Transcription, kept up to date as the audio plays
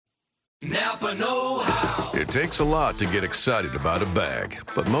Napa know-how. It takes a lot to get excited about a bag,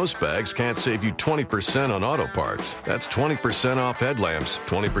 but most bags can't save you 20% on auto parts. That's 20% off headlamps,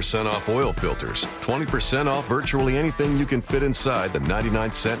 20% off oil filters, 20% off virtually anything you can fit inside the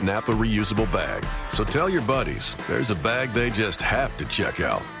 99-cent Napa reusable bag. So tell your buddies, there's a bag they just have to check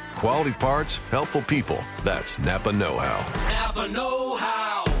out. Quality parts, helpful people. That's Napa know-how. Napa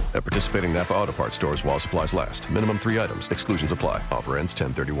know-how. At participating Napa Auto Parts stores while supplies last. Minimum 3 items. Exclusions apply. Offer ends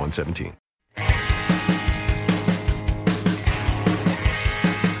 10/31/17.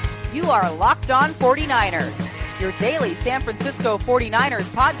 You are Locked On 49ers, your daily San Francisco 49ers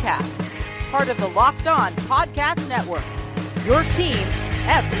podcast. Part of the Locked On Podcast Network, your team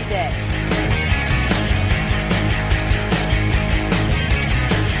every day.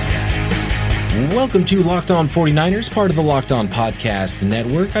 Welcome to Locked On 49ers, part of the Locked On Podcast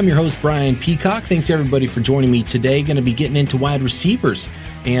Network. I'm your host, Brian Peacock. Thanks, everybody, for joining me today. Going to be getting into wide receivers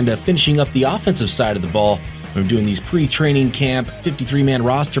and finishing up the offensive side of the ball. We're doing these pre-training camp 53-man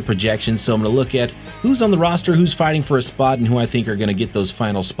roster projections, so I'm going to look at who's on the roster, who's fighting for a spot, and who I think are going to get those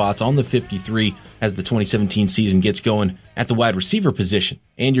final spots on the 53 as the 2017 season gets going at the wide receiver position.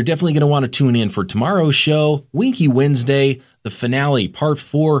 And you're definitely going to want to tune in for tomorrow's show, Winky Wednesday, the finale, part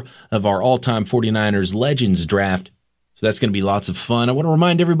 4 of our all-time 49ers Legends Draft. So that's going to be lots of fun. I want to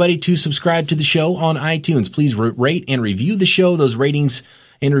remind everybody to subscribe to the show on iTunes. Please rate and review the show. Those ratings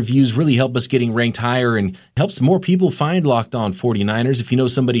and reviews really help us getting ranked higher and helps more people find Locked On 49ers. If you know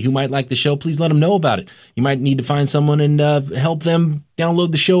somebody who might like the show, please let them know about it. You might need to find someone and help them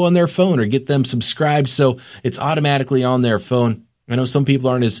download the show on their phone or get them subscribed so it's automatically on their phone. I know some people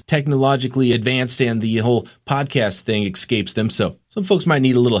aren't as technologically advanced and the whole podcast thing escapes them, so some folks might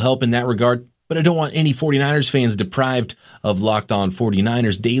need a little help in that regard. But I don't want any 49ers fans deprived of Locked On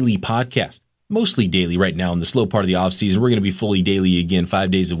 49ers daily podcast. Mostly daily right now in the slow part of the offseason. We're going to be fully daily again,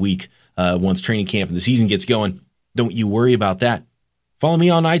 5 days a week once training camp and the season gets going. Don't you worry about that. Follow me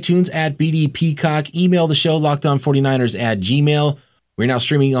on iTunes at BD Peacock. Email the show, LockedOn49ers at Gmail. We're now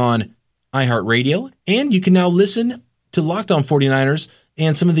streaming on iHeartRadio, and you can now listen to Locked On 49ers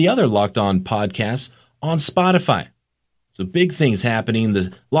and some of the other Locked On podcasts on Spotify. So big things happening.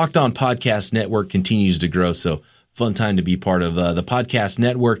 The Locked On Podcast Network continues to grow, so fun time to be part of the podcast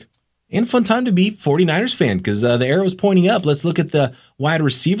network. And fun time to be 49ers fan because the arrow's pointing up. Let's look at the wide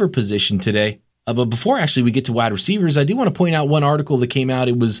receiver position today. But before actually we get to wide receivers, I do want to point out one article that came out.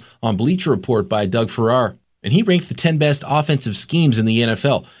 It was on Bleacher Report by Doug Farrar, and he ranked the 10 best offensive schemes in the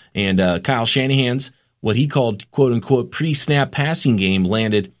NFL. And Kyle Shanahan's, what he called, quote-unquote, pre-snap passing game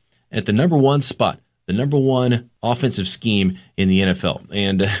landed at the number 1 spot, the number 1 offensive scheme in the NFL.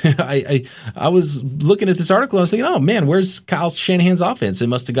 And I was looking at this article, and I was thinking, oh, man, where's Kyle Shanahan's offense? It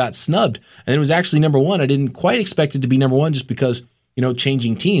must have got snubbed. And it was actually number 1. I didn't quite expect it to be number 1 just because,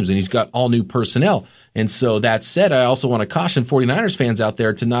 changing teams, and he's got all new personnel. And so that said, I also want to caution 49ers fans out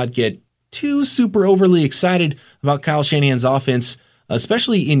there to not get too super overly excited about Kyle Shanahan's offense,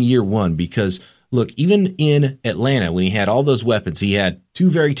 especially in year 1, because look, even in Atlanta, when he had all those weapons, he had 2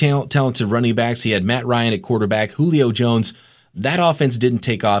 very talented running backs. He had Matt Ryan at quarterback, Julio Jones. That offense didn't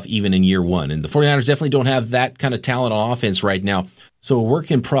take off even in year 1. And the 49ers definitely don't have that kind of talent on offense right now. So a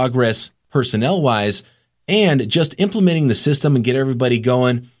work in progress personnel-wise and just implementing the system and get everybody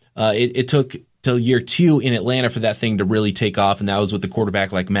going. It took till year 2 in Atlanta for that thing to really take off, and that was with the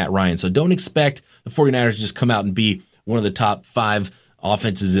quarterback like Matt Ryan. So don't expect the 49ers to just come out and be one of the top 5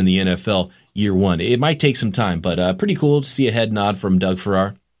 offenses in the NFL year 1. It might take some time, but pretty cool to see a head nod from Doug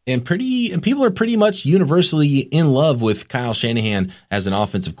Farrar. And people are pretty much universally in love with Kyle Shanahan as an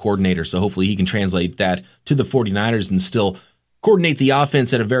offensive coordinator, so hopefully he can translate that to the 49ers and still coordinate the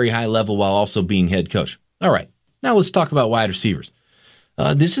offense at a very high level while also being head coach. All right, now let's talk about wide receivers.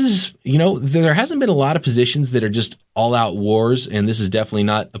 This is, there hasn't been a lot of positions that are just all-out wars, and this is definitely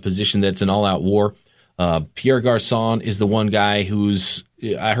not a position that's an all-out war. Pierre Garçon is the one guy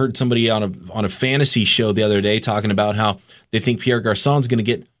I heard somebody on a fantasy show the other day talking about how they think Pierre Garçon's going to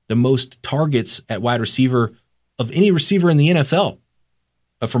get the most targets at wide receiver of any receiver in the NFL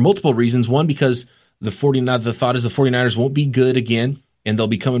for multiple reasons. One, because the thought is the 49ers won't be good again and they'll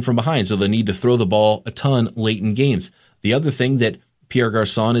be coming from behind, so they'll need to throw the ball a ton late in games. The other thing that Pierre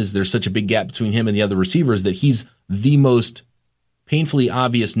Garçon is, there's such a big gap between him and the other receivers that he's the most painfully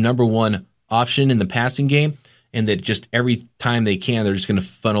obvious number 1 option in the passing game, and that just every time they can, they're just going to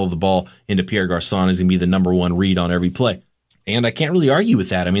funnel the ball into Pierre Garçon. Is going to be the number 1 read on every play. And I can't really argue with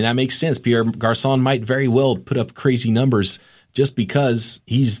that. I mean, that makes sense. Pierre Garçon might very well put up crazy numbers just because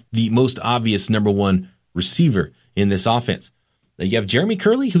he's the most obvious number 1 receiver in this offense. You have Jeremy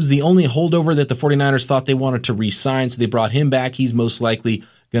Curley, who's the only holdover that the 49ers thought they wanted to re-sign, so they brought him back. He's most likely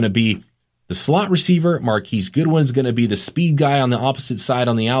going to be the slot receiver. Marquise Goodwin's going to be the speed guy on the opposite side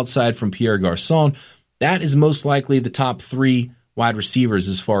on the outside from Pierre Garçon. That is most likely the top 3 wide receivers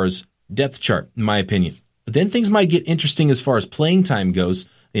as far as depth chart, in my opinion. But then things might get interesting as far as playing time goes.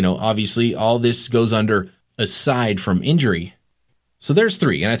 Obviously all this goes under aside from injury. So there's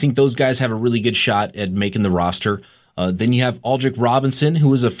 3, and I think those guys have a really good shot at making the roster. Then you have Aldrick Robinson, who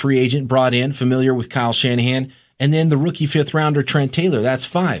was a free agent brought in, familiar with Kyle Shanahan, and then the rookie 5th rounder Trent Taylor. That's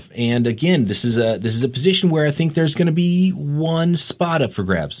 5. And again, this is a position where I think there's going to be one spot up for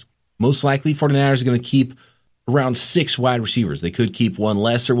grabs. Most likely, 49ers are going to keep around 6 wide receivers. They could keep one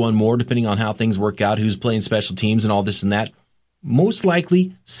less or one more, depending on how things work out, who's playing special teams and all this and that. Most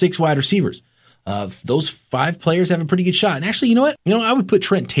likely, 6 wide receivers. Those 5 players have a pretty good shot. And actually, you know what? I would put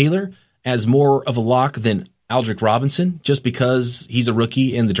Trent Taylor as more of a lock than Aldrick Robinson, just because he's a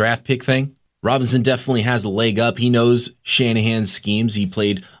rookie in the draft pick thing. Robinson definitely has a leg up. He knows Shanahan's schemes. He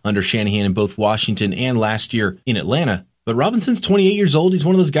played under Shanahan in both Washington and last year in Atlanta. But Robinson's 28 years old. He's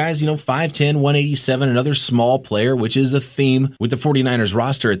one of those guys, 5'10", 187, another small player, which is a theme with the 49ers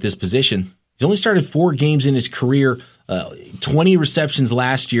roster at this position. He's only started 4 games in his career, 20 receptions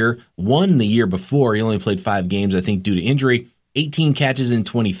last year, 1 the year before. He only played 5 games, I think, due to injury. 18 catches in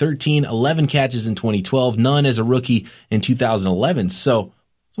 2013, 11 catches in 2012, none as a rookie in 2011. So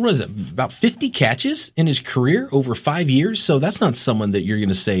what is it, about 50 catches in his career over 5 years? So that's not someone that you're going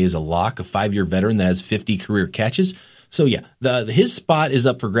to say is a lock, a 5-year veteran that has 50 career catches. So yeah, his spot is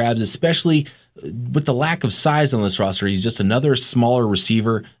up for grabs, especially with the lack of size on this roster. He's just another smaller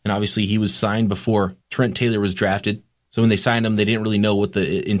receiver, and obviously he was signed before Trent Taylor was drafted. So when they signed him, they didn't really know what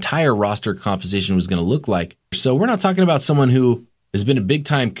the entire roster composition was going to look like. So we're not talking about someone who has been a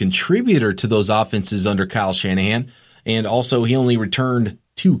big-time contributor to those offenses under Kyle Shanahan, and also he only returned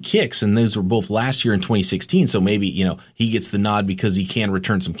 2 kicks, and those were both last year in 2016. So maybe, he gets the nod because he can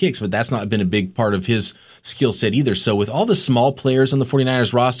return some kicks, but that's not been a big part of his skill set either. So with all the small players on the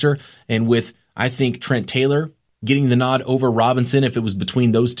 49ers roster, and with, I think, Trent Taylor getting the nod over Robinson, if it was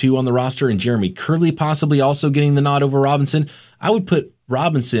between those 2 on the roster, and Jeremy Curley possibly also getting the nod over Robinson, I would put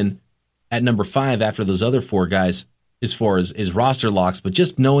Robinson at number 5 after those other 4 guys as far as his roster locks. But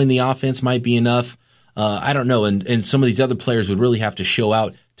just knowing the offense might be enough. I don't know. And some of these other players would really have to show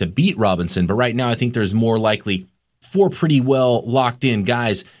out to beat Robinson. But right now, I think there's more likely 4 pretty well locked in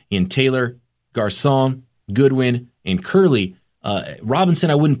guys in Taylor, Garçon, Goodwin, and Curley. Robinson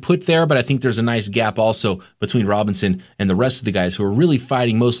I wouldn't put there, but I think there's a nice gap also between Robinson and the rest of the guys who are really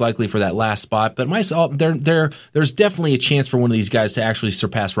fighting most likely for that last spot. But there's definitely a chance for one of these guys to actually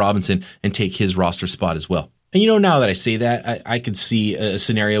surpass Robinson and take his roster spot as well. And now that I say that, I could see a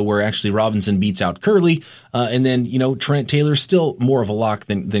scenario where actually Robinson beats out Curley, and then Trent Taylor's still more of a lock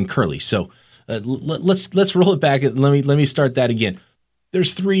than Curley. So let's roll it back. And let me start that again.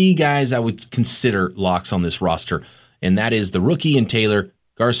 There's 3 guys I would consider locks on this roster, and that is the rookie and Taylor,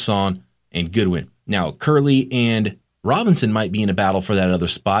 Garçon, and Goodwin. Now, Curley and Robinson might be in a battle for that other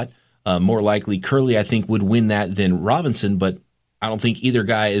spot. More likely, Curley, I think, would win that than Robinson, but I don't think either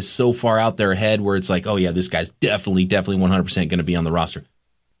guy is so far out there ahead where it's like, oh yeah, this guy's definitely 100% going to be on the roster.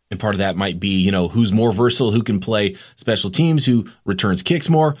 And part of that might be, who's more versatile, who can play special teams, who returns kicks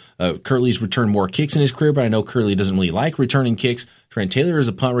more. Curley's returned more kicks in his career, but I know Curley doesn't really like returning kicks. Trent Taylor is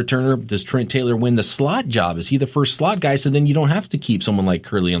a punt returner. Does Trent Taylor win the slot job? Is he the first slot guy? So then you don't have to keep someone like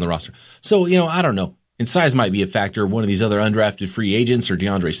Curley on the roster. So, I don't know. And size might be a factor. One of these other undrafted free agents or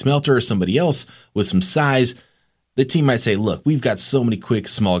DeAndre Smelter or somebody else with some size, the team might say, look, we've got so many quick,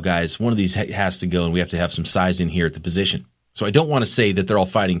 small guys. One of these has to go, and we have to have some size in here at the position. So I don't want to say that they're all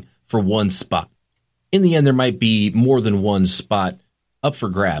fighting for one spot. In the end, there might be more than one spot up for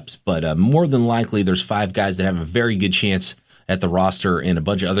grabs, but more than likely there's 5 guys that have a very good chance at the roster and a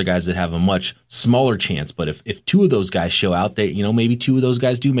bunch of other guys that have a much smaller chance. But if 2 of those guys show out, maybe 2 of those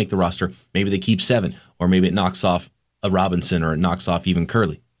guys do make the roster. Maybe they keep 7, or maybe it knocks off a Robinson, or it knocks off even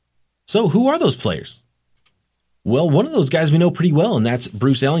Curley. So who are those players? Well, one of those guys we know pretty well, and that's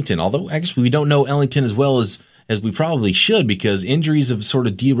Bruce Ellington. Although, actually, we don't know Ellington as well as we probably should, because injuries have sort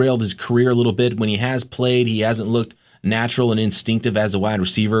of derailed his career a little bit. When he has played, he hasn't looked natural and instinctive as a wide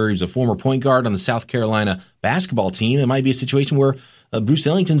receiver. He was a former point guard on the South Carolina basketball team. It might be a situation where Bruce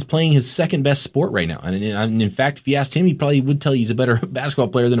Ellington's playing his second best sport right now. And in fact, if you asked him, he probably would tell you he's a better basketball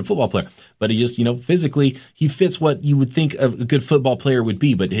player than a football player. But he just, physically, he fits what you would think a good football player would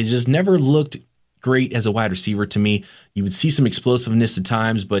be. But he just never looked great as a wide receiver to me. You would see some explosiveness at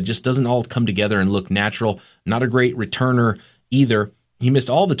times, but just doesn't all come together and look natural. Not a great returner either. He missed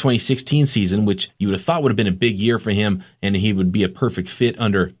all the 2016 season, which you would have thought would have been a big year for him, and he would be a perfect fit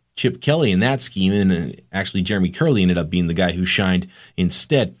under Chip Kelly in that scheme. And actually, Jeremy Curley ended up being the guy who shined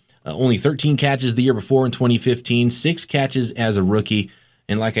instead. Only 13 catches the year before in 2015, 6 catches as a rookie.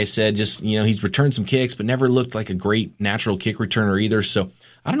 And like I said, just, he's returned some kicks, but never looked like a great natural kick returner either. So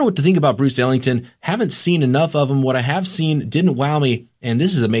I don't know what to think about Bruce Ellington. Haven't seen enough of him. What I have seen didn't wow me. And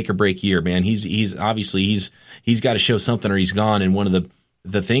this is a make or break year, man. He's obviously he's got to show something or he's gone. And one of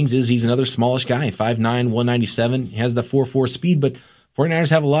the things is he's another smallish guy, 5'9", 197. He has the 4.4 speed, but 49ers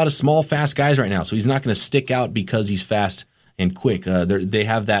have a lot of small, fast guys right now. So he's not going to stick out because he's fast and quick. They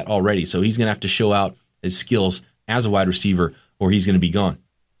have that already. So he's going to have to show out his skills as a wide receiver or he's going to be gone.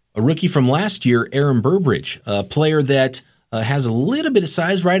 A rookie from last year, Aaron Burbridge, a player that has a little bit of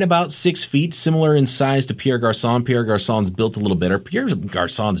size, right about 6 feet, similar in size to Pierre Garçon. Pierre Garçon's built a little better. Pierre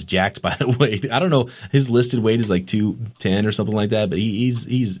Garçon's jacked, by the way. I don't know, his listed weight is like 210 or something like that, but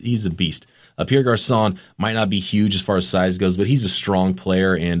he's a beast. Pierre Garçon might not be huge as far as size goes, but he's a strong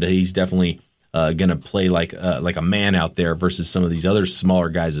player, and he's definitely going to play like a man out there versus some of these other smaller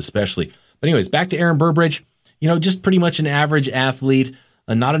guys especially. But anyways, back to Aaron Burbridge. Just pretty much an average athlete.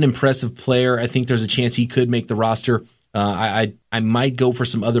 Not an impressive player. I think there's a chance he could make the roster. I might go for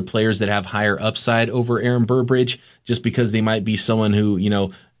some other players that have higher upside over Aaron Burbridge, just because they might be someone who,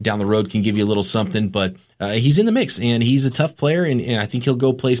 down the road can give you a little something. But he's in the mix, and he's a tough player, and I think he'll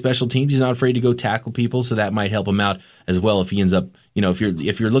go play special teams. He's not afraid to go tackle people, so that might help him out as well if he ends up,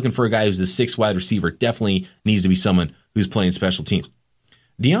 if you're looking for a guy who's the 6th wide receiver, definitely needs to be someone who's playing special teams.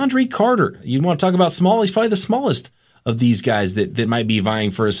 DeAndre Carter, you want to talk about small? He's probably the smallest of these guys that might be vying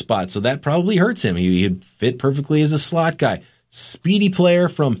for a spot. So that probably hurts him. He'd fit perfectly as a slot guy. Speedy player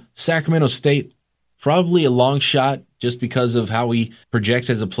from Sacramento State. Probably a long shot just because of how he projects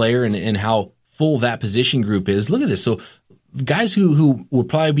as a player and how full that position group is. Look at this. So guys who would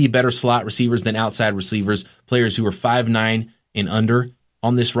probably be better slot receivers than outside receivers, players who are 5'9" and under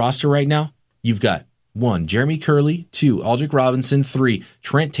on this roster right now, you've got 1, Jeremy Curley, 2, Aldrick Robinson, 3,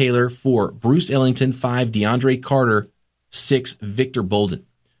 Trent Taylor, 4, Bruce Ellington, 5, DeAndre Carter, 6, Victor Bolden.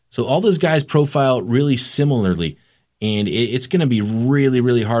 So all those guys profile really similarly, and it's going to be really,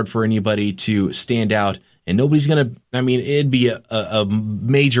 really hard for anybody to stand out, and nobody's going to, it'd be a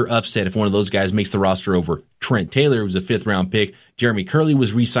major upset if one of those guys makes the roster over Trent Taylor, who was a 5th-round pick. Jeremy Curley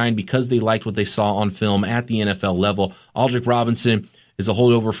was re-signed because they liked what they saw on film at the NFL level. Aldrick Robinson is a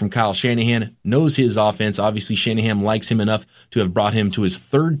holdover from Kyle Shanahan, knows his offense. Obviously, Shanahan likes him enough to have brought him to his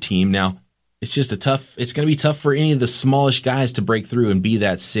 3rd team. Now, it's going to be tough for any of the smallish guys to break through and be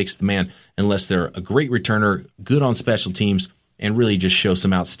that 6th man unless they're a great returner, good on special teams, and really just show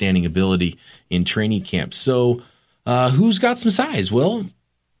some outstanding ability in training camp. So, who's got some size? Well,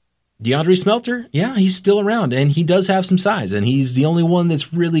 DeAndre Smelter, yeah, he's still around, and he does have some size, and he's the only one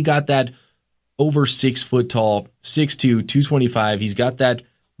that's really got that over 6 foot tall, 6'2", 225. He's got that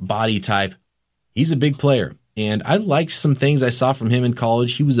body type. He's a big player, and I liked some things I saw from him in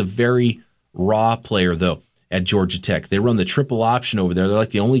college. He was a very raw player, though, at Georgia Tech. They run the triple option over there. They're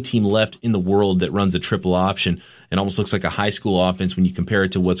like the only team left in the world that runs a triple option. It almost looks like a high school offense when you compare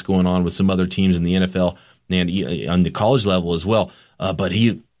it to what's going on with some other teams in the NFL and on the college level as well. But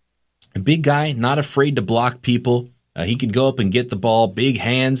he, a big guy, not afraid to block people. He could go up and get the ball, big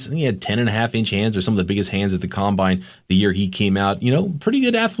hands. I think he had 10.5-inch hands or some of the biggest hands at the combine the year he came out. Pretty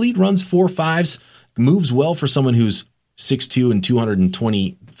good athlete, runs 4.5s, moves well for someone who's 6'2" and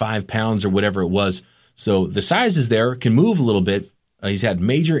 225 pounds or whatever it was. So the size is there, can move a little bit. He's had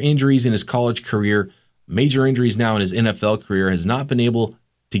major injuries in his college career, major injuries now in his NFL career, has not been able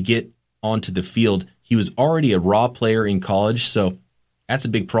to get onto the field. He was already a raw player in college, so that's a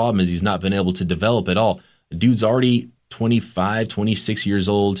big problem is he's not been able to develop at all. The dude's already 25, 26 years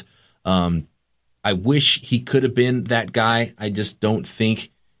old. I wish he could have been that guy. I just don't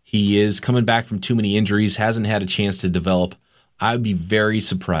think he is. Coming back from too many injuries, hasn't had a chance to develop. I'd be very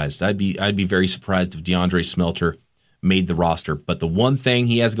surprised. I'd be very surprised if DeAndre Smelter made the roster. But the one thing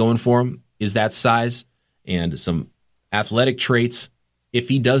he has going for him is that size and some athletic traits. If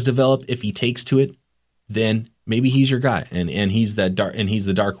he does develop, if he takes to it, then maybe he's your guy, and he's the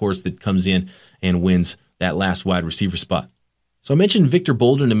dark horse that comes in and wins that last wide receiver spot. So I mentioned Victor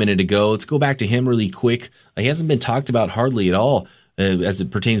Bolden a minute ago. Let's go back to him really quick. He hasn't been talked about hardly at all as it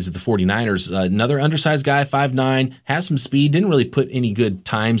pertains to the 49ers. Another undersized guy, 5'9", has some speed, didn't really put any good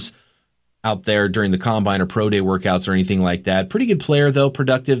times out there during the combine or pro day workouts or anything like that. Pretty good player, though,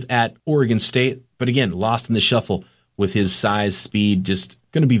 productive at Oregon State, but again, lost in the shuffle with his size, speed. Just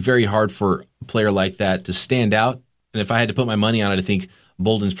going to be very hard for a player like that to stand out. And if I had to put my money on it, I think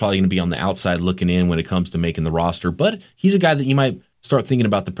Bolden's probably going to be on the outside looking in when it comes to making the roster. But he's a guy that you might start thinking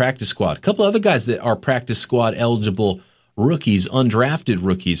about the practice squad. A couple other guys that are practice squad eligible rookies, undrafted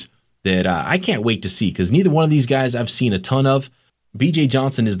rookies, that I can't wait to see because neither one of these guys I've seen a ton of. B.J.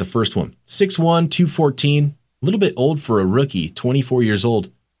 Johnson is the first one. 6'1", 214, a little bit old for a rookie, 24 years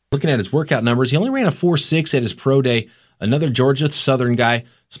old. Looking at his workout numbers, he only ran a 4.6 at his pro day. Another Georgia Southern guy,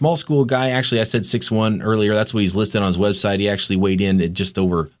 small school guy. Actually, I said 6'1" earlier. That's what he's listed on his website. He actually weighed in at just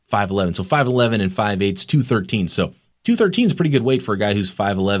over 5'11". So 5'11 and 5'8", 213. So 213 is a pretty good weight for a guy who's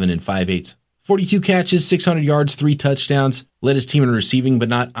 5'11 and 5'8". 42 catches, 600 yards, 3 touchdowns. Led his team in receiving, but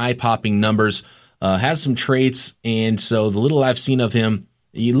not eye-popping numbers. Has some traits, and so the little I've seen of him,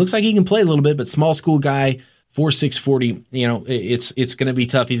 he looks like he can play a little bit, but small school guy, 4.6 40, it's going to be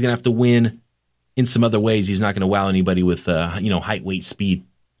tough. He's going to have to win in some other ways. He's not going to wow anybody with, height, weight, speed.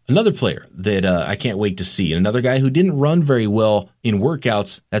 Another player that I can't wait to see, and another guy who didn't run very well in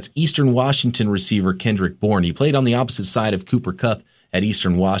workouts, that's Eastern Washington receiver Kendrick Bourne. He played on the opposite side of Cooper Kupp at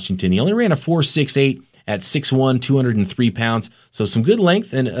Eastern Washington. He only ran a 4.68 at 6'1", 203 pounds. So some good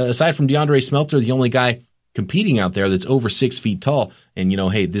length. And aside from DeAndre Smelter, the only guy competing out there that's over 6 feet tall. And,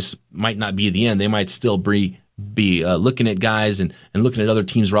 hey, this might not be the end. They might still be looking at guys and looking at other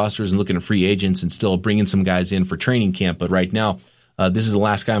teams' rosters and looking at free agents and still bringing some guys in for training camp. But right now, this is the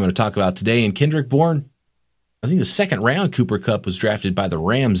last guy I'm going to talk about today. And Kendrick Bourne, I think the second round Cooper Kupp was drafted by the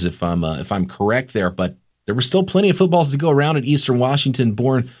Rams, if I'm correct there. But there were still plenty of footballs to go around at Eastern Washington.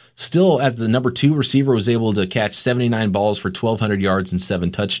 Bourne, still as the number 2 receiver, was able to catch 79 balls for 1,200 yards and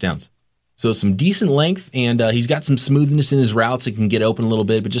 7 touchdowns. So some decent length, and he's got some smoothness in his routes. It can get open a little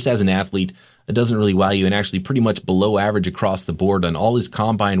bit, but just as an athlete, it doesn't really wow you, and actually pretty much below average across the board on all his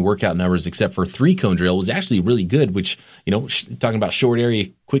combine workout numbers except for 3-cone drill was actually really good, which, talking about short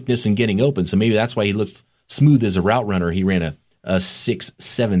area quickness and getting open. So maybe that's why he looks smooth as a route runner. He ran a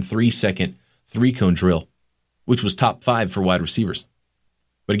 6.73 second 3-cone drill, which was top 5 for wide receivers.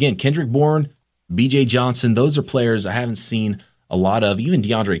 But again, Kendrick Bourne, B.J. Johnson, those are players I haven't seen a lot of. Even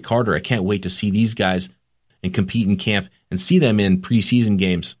DeAndre Carter, I can't wait to see these guys and compete in camp and see them in preseason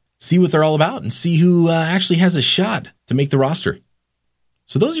games. See what they're all about and see who actually has a shot to make the roster.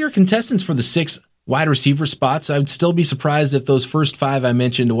 So those are your contestants for the 6 wide receiver spots. I would still be surprised if those first 5 I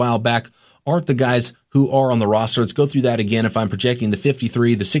mentioned a while back aren't the guys who are on the roster. Let's go through that again. If I'm projecting the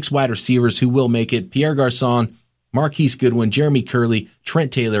 53, the 6 wide receivers who will make it: Pierre Garçon, Marquise Goodwin, Jeremy Curley,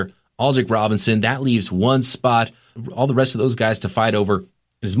 Trent Taylor, Aldrick Robinson. That leaves 1 spot. All the rest of those guys to fight over.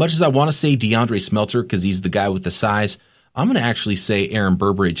 As much as I want to say DeAndre Smelter because he's the guy with the size, I'm going to actually say Aaron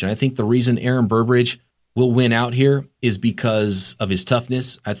Burbridge. And I think the reason Aaron Burbridge will win out here is because of his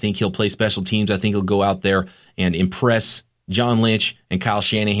toughness. I think he'll play special teams. I think he'll go out there and impress John Lynch and Kyle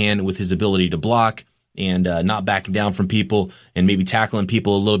Shanahan with his ability to block and not backing down from people and maybe tackling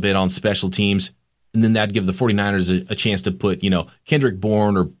people a little bit on special teams. And then that'd give the 49ers a chance to put, Kendrick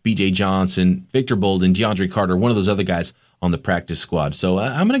Bourne or B.J. Johnson, Victor Bolden, DeAndre Carter, one of those other guys on the practice squad. So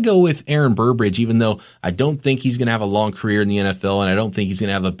I'm going to go with Aaron Burbridge, even though I don't think he's going to have a long career in the NFL, and I don't think he's going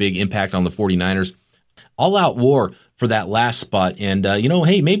to have a big impact on the 49ers. All-out war for that last spot. And,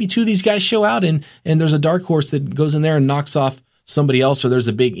 hey, maybe 2 of these guys show out, and there's a dark horse that goes in there and knocks off somebody else, or there's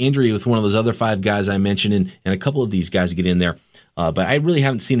a big injury with one of those other 5 guys I mentioned, and a couple of these guys get in there. But I really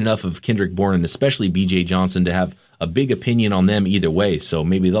haven't seen enough of Kendrick Bourne and especially B.J. Johnson to have a big opinion on them either way. So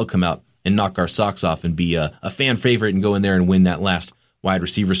maybe they'll come out and knock our socks off and be a fan favorite and go in there and win that last wide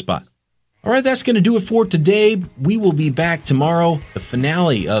receiver spot. All right, that's going to do it for today. We will be back tomorrow, the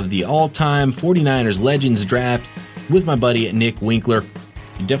finale of the all-time 49ers Legends Draft with my buddy Nick Winkler.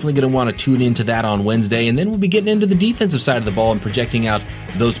 You're definitely going to want to tune into that on Wednesday, and then we'll be getting into the defensive side of the ball and projecting out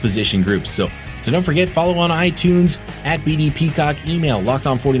those position groups. So don't forget, follow on iTunes at BD Peacock, email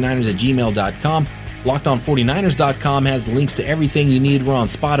lockedon49ers@gmail.com. LockedOn49ers.com has the links to everything you need. We're on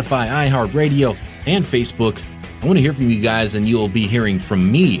Spotify, iHeartRadio, and Facebook. I want to hear from you guys, and you'll be hearing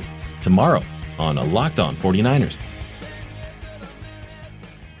from me tomorrow on Locked On 49ers.